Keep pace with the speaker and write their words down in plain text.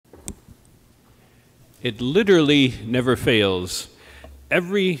It literally never fails.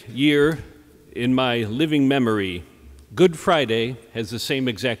 Every year in my living memory, Good Friday has the same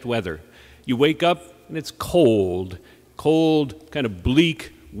exact weather. You wake up and it's cold, kind of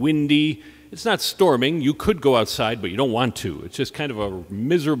bleak, windy. It's not storming. You could go outside, but you don't want to. It's just kind of a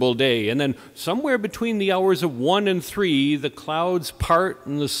miserable day. And then somewhere between the hours of 1 and 3, the clouds part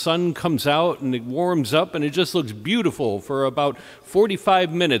and the sun comes out and it warms up and it just looks beautiful for about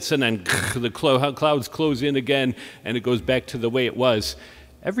 45 minutes. And then the clouds close in again and it goes back to the way it was.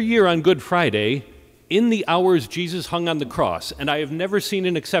 Every year on Good Friday, in the hours Jesus hung on the cross, and I have never seen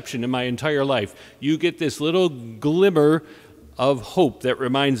an exception in my entire life, you get this little glimmer of hope that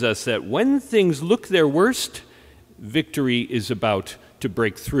reminds us that when things look their worst, victory is about to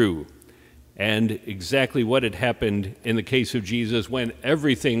break through. And exactly what had happened in the case of Jesus when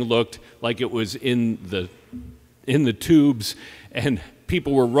everything looked like it was in the tubes and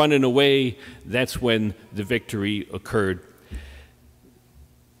people were running away, that's when the victory occurred.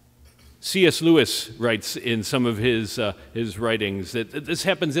 C.S. Lewis writes in some of his writings that this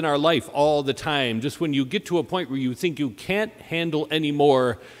happens in our life all the time. Just when you get to a point where you think you can't handle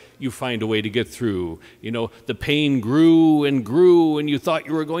anymore, you find a way to get through. You know, the pain grew and grew, and you thought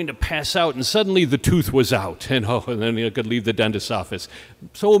you were going to pass out, and suddenly the tooth was out, and then you could leave the dentist's office.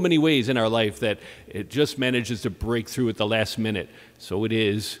 So many ways in our life that it just manages to break through at the last minute. So it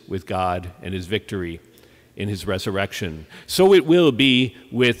is with God and His victory in His resurrection. So it will be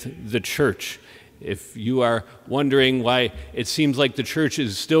with the church. If you are wondering why it seems like the church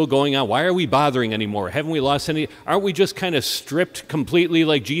is still going on, why are we bothering anymore? Haven't we lost any? Aren't we just kind of stripped completely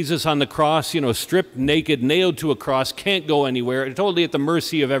like Jesus on the cross, stripped naked, nailed to a cross, can't go anywhere, totally at the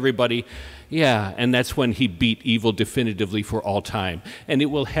mercy of everybody? Yeah, and that's when He beat evil definitively for all time. And it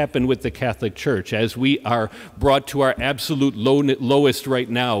will happen with the Catholic Church. As we are brought to our absolute lowest right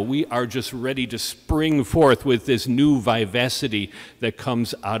now, we are just ready to spring forth with this new vivacity that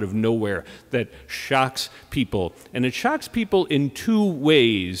comes out of nowhere, that shocks people. And it shocks people in two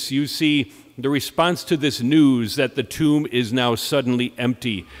ways. You see, the response to this news that the tomb is now suddenly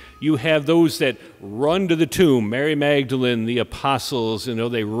empty. You have those that run to the tomb, Mary Magdalene, the apostles,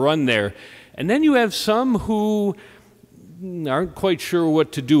 they run there. And then you have some who aren't quite sure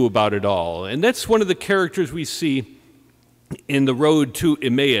what to do about it all. And that's one of the characters we see in the road to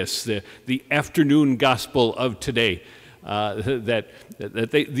Emmaus, the afternoon gospel of today.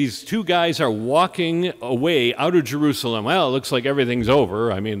 These two guys are walking away out of Jerusalem. Well, it looks like everything's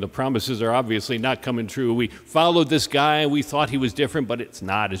over. I mean, the promises are obviously not coming true. We followed this guy. We thought he was different, but it's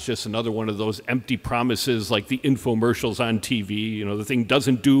not. It's just another one of those empty promises like the infomercials on TV. The thing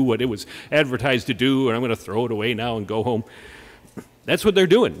doesn't do what it was advertised to do, and I'm going to throw it away now and go home. That's what they're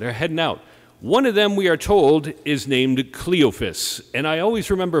doing. They're heading out. One of them, we are told, is named Cleophas. And I always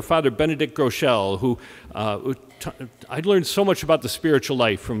remember Father Benedict Groeschel, who I'd learned so much about the spiritual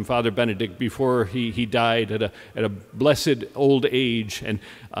life from Father Benedict before he died at a blessed old age. And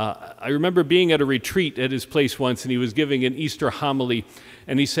I remember being at a retreat at his place once, and he was giving an Easter homily.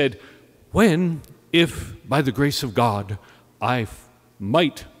 And he said, when, if by the grace of God, I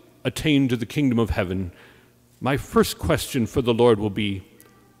might attain to the kingdom of heaven, my first question for the Lord will be,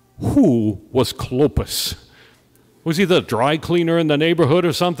 who was Clopus? Was he the dry cleaner in the neighborhood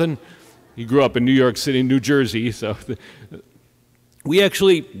or something? He grew up in New York City, New Jersey, so we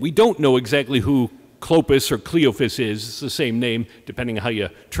don't know exactly who Clopus or Cleophas is. It's the same name, depending on how you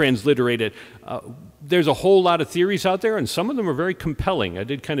transliterate it. There's a whole lot of theories out there, and some of them are very compelling. I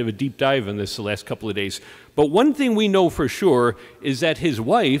did kind of a deep dive on this the last couple of days. But one thing we know for sure is that his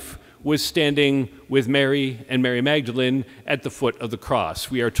wife was standing with Mary and Mary Magdalene at the foot of the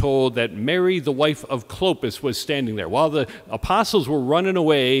cross. We are told that Mary, the wife of Clopus, was standing there. While the apostles were running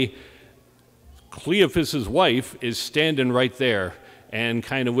away, Cleophas's wife is standing right there and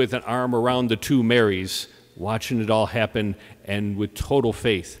kind of with an arm around the two Marys, watching it all happen and with total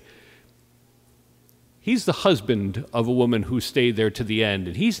faith. He's the husband of a woman who stayed there to the end,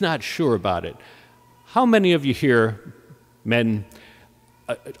 and he's not sure about it. How many of you here, men,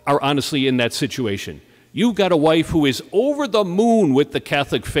 are honestly in that situation? You've got a wife who is over the moon with the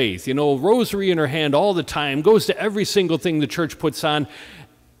Catholic faith, rosary in her hand all the time, goes to every single thing the church puts on,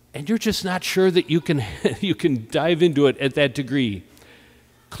 and you're just not sure that you can dive into it at that degree.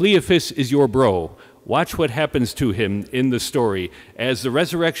 Cleophas is your bro. Watch what happens to him in the story. As the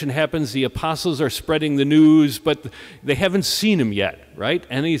resurrection happens, the apostles are spreading the news, but they haven't seen him yet, right?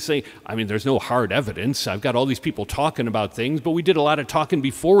 And he's saying, there's no hard evidence. I've got all these people talking about things, but we did a lot of talking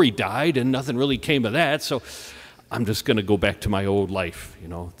before he died, and nothing really came of that, so I'm just going to go back to my old life.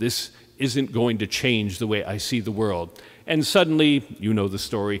 This isn't going to change the way I see the world. And suddenly, you know the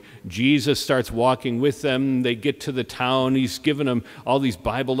story, Jesus starts walking with them. They get to the town. He's given them all these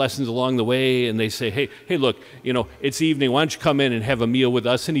Bible lessons along the way, and they say, hey, look, it's evening. Why don't you come in and have a meal with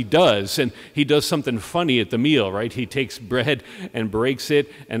us? And he does, something funny at the meal, right? He takes bread and breaks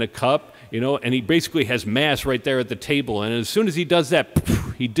it and a cup, and he basically has Mass right there at the table. And as soon as he does that,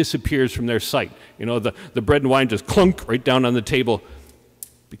 poof, he disappears from their sight. The bread and wine just clunk right down on the table,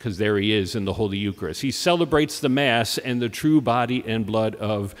 because there he is in the Holy Eucharist. He celebrates the Mass, and the true body and blood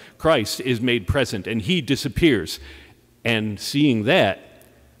of Christ is made present, and he disappears. And seeing that,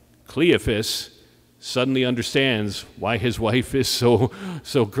 Cleophas suddenly understands why his wife is so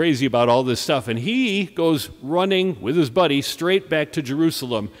crazy about all this stuff, and he goes running with his buddy straight back to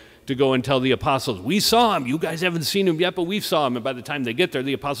Jerusalem to go and tell the apostles, we saw him. You guys haven't seen him yet, but we saw him. And by the time they get there,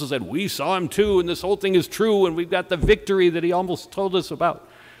 the apostles said, we saw him too, and this whole thing is true, and we've got the victory that he almost told us about.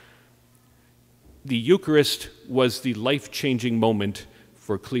 The Eucharist was the life-changing moment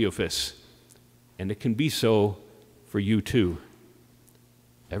for Cleophas, and it can be so for you too.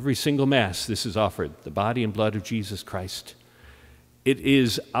 Every single Mass, this is offered, the body and blood of Jesus Christ. It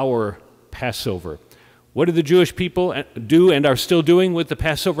is our Passover. What do the Jewish people do and are still doing with the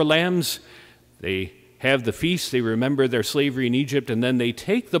Passover lambs? They have the feast, they remember their slavery in Egypt, and then they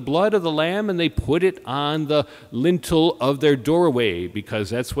take the blood of the lamb and they put it on the lintel of their doorway,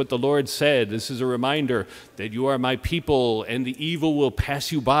 because that's what the Lord said. This is a reminder that you are my people, and the evil will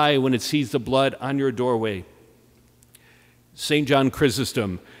pass you by when it sees the blood on your doorway. St. John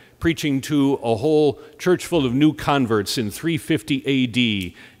Chrysostom, preaching to a whole church full of new converts in 350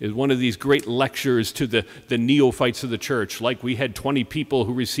 AD, is one of these great lectures to the neophytes of the church. Like we had 20 people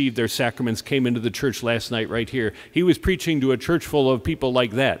who received their sacraments, came into the church last night right here. He was preaching to a church full of people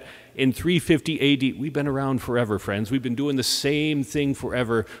like that. In 350 AD, we've been around forever, friends. We've been doing the same thing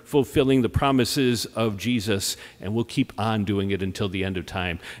forever, fulfilling the promises of Jesus, and we'll keep on doing it until the end of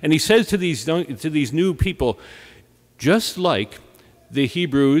time. And he says to these new people, just like the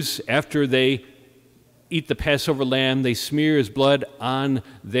Hebrews, after they eat the Passover lamb, they smear his blood on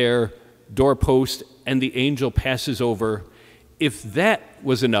their doorpost, and the angel passes over. If that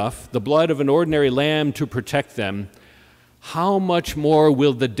was enough, the blood of an ordinary lamb to protect them, how much more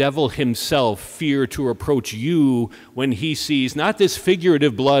will the devil himself fear to approach you when he sees not this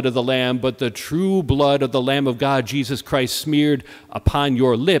figurative blood of the lamb, but the true blood of the Lamb of God, Jesus Christ, smeared upon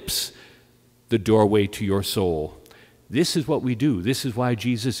your lips, the doorway to your soul. This is what we do. This is why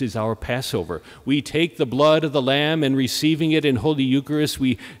Jesus is our Passover. We take the blood of the Lamb, and receiving it in Holy Eucharist,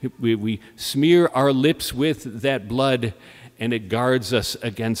 we smear our lips with that blood, and it guards us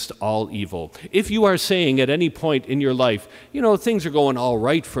against all evil. If you are saying at any point in your life, things are going all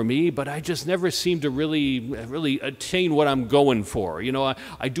right for me, but I just never seem to really attain what I'm going for.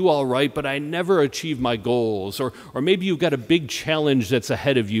 I do all right, but I never achieve my goals. Or maybe you've got a big challenge that's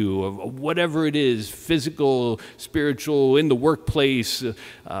ahead of you, of whatever it is, physical, spiritual, in the workplace,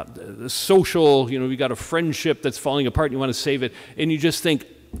 social, you've got a friendship that's falling apart and you want to save it, and you just think,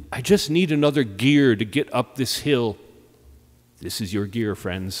 I just need another gear to get up this hill. This is your gear,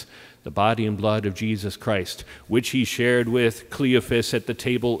 friends, the body and blood of Jesus Christ, which he shared with Cleophas at the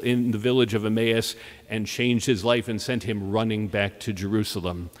table in the village of Emmaus, and changed his life and sent him running back to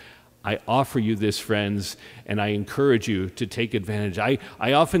Jerusalem. I offer you this, friends, and I encourage you to take advantage.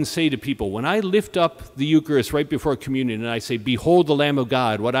 I often say to people, when I lift up the Eucharist right before communion and I say, behold the Lamb of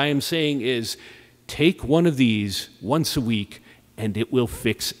God, what I am saying is, take one of these once a week and it will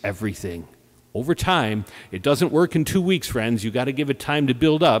fix everything. Over time, it doesn't work in 2 weeks, friends. You've got to give it time to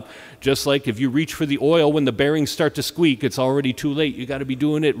build up. Just like if you reach for the oil when the bearings start to squeak, it's already too late. You've got to be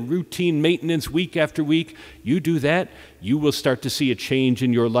doing it routine maintenance week after week. You do that, you will start to see a change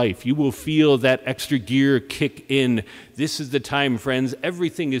in your life. You will feel that extra gear kick in. This is the time, friends.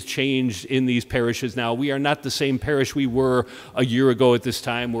 Everything has changed in these parishes now. We are not the same parish we were a year ago at this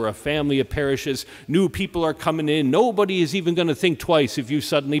time. We're a family of parishes. New people are coming in. Nobody is even going to think twice if you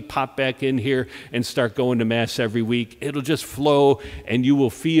suddenly pop back in here and start going to Mass every week. It'll just flow, and you will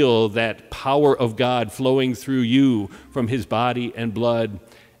feel that power of God flowing through you from his body and blood,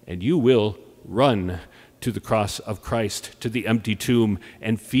 and you will run to the cross of Christ, to the empty tomb,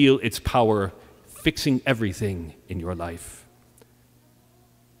 and feel its power fixing everything in your life.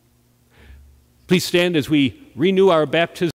 Please stand as we renew our baptism.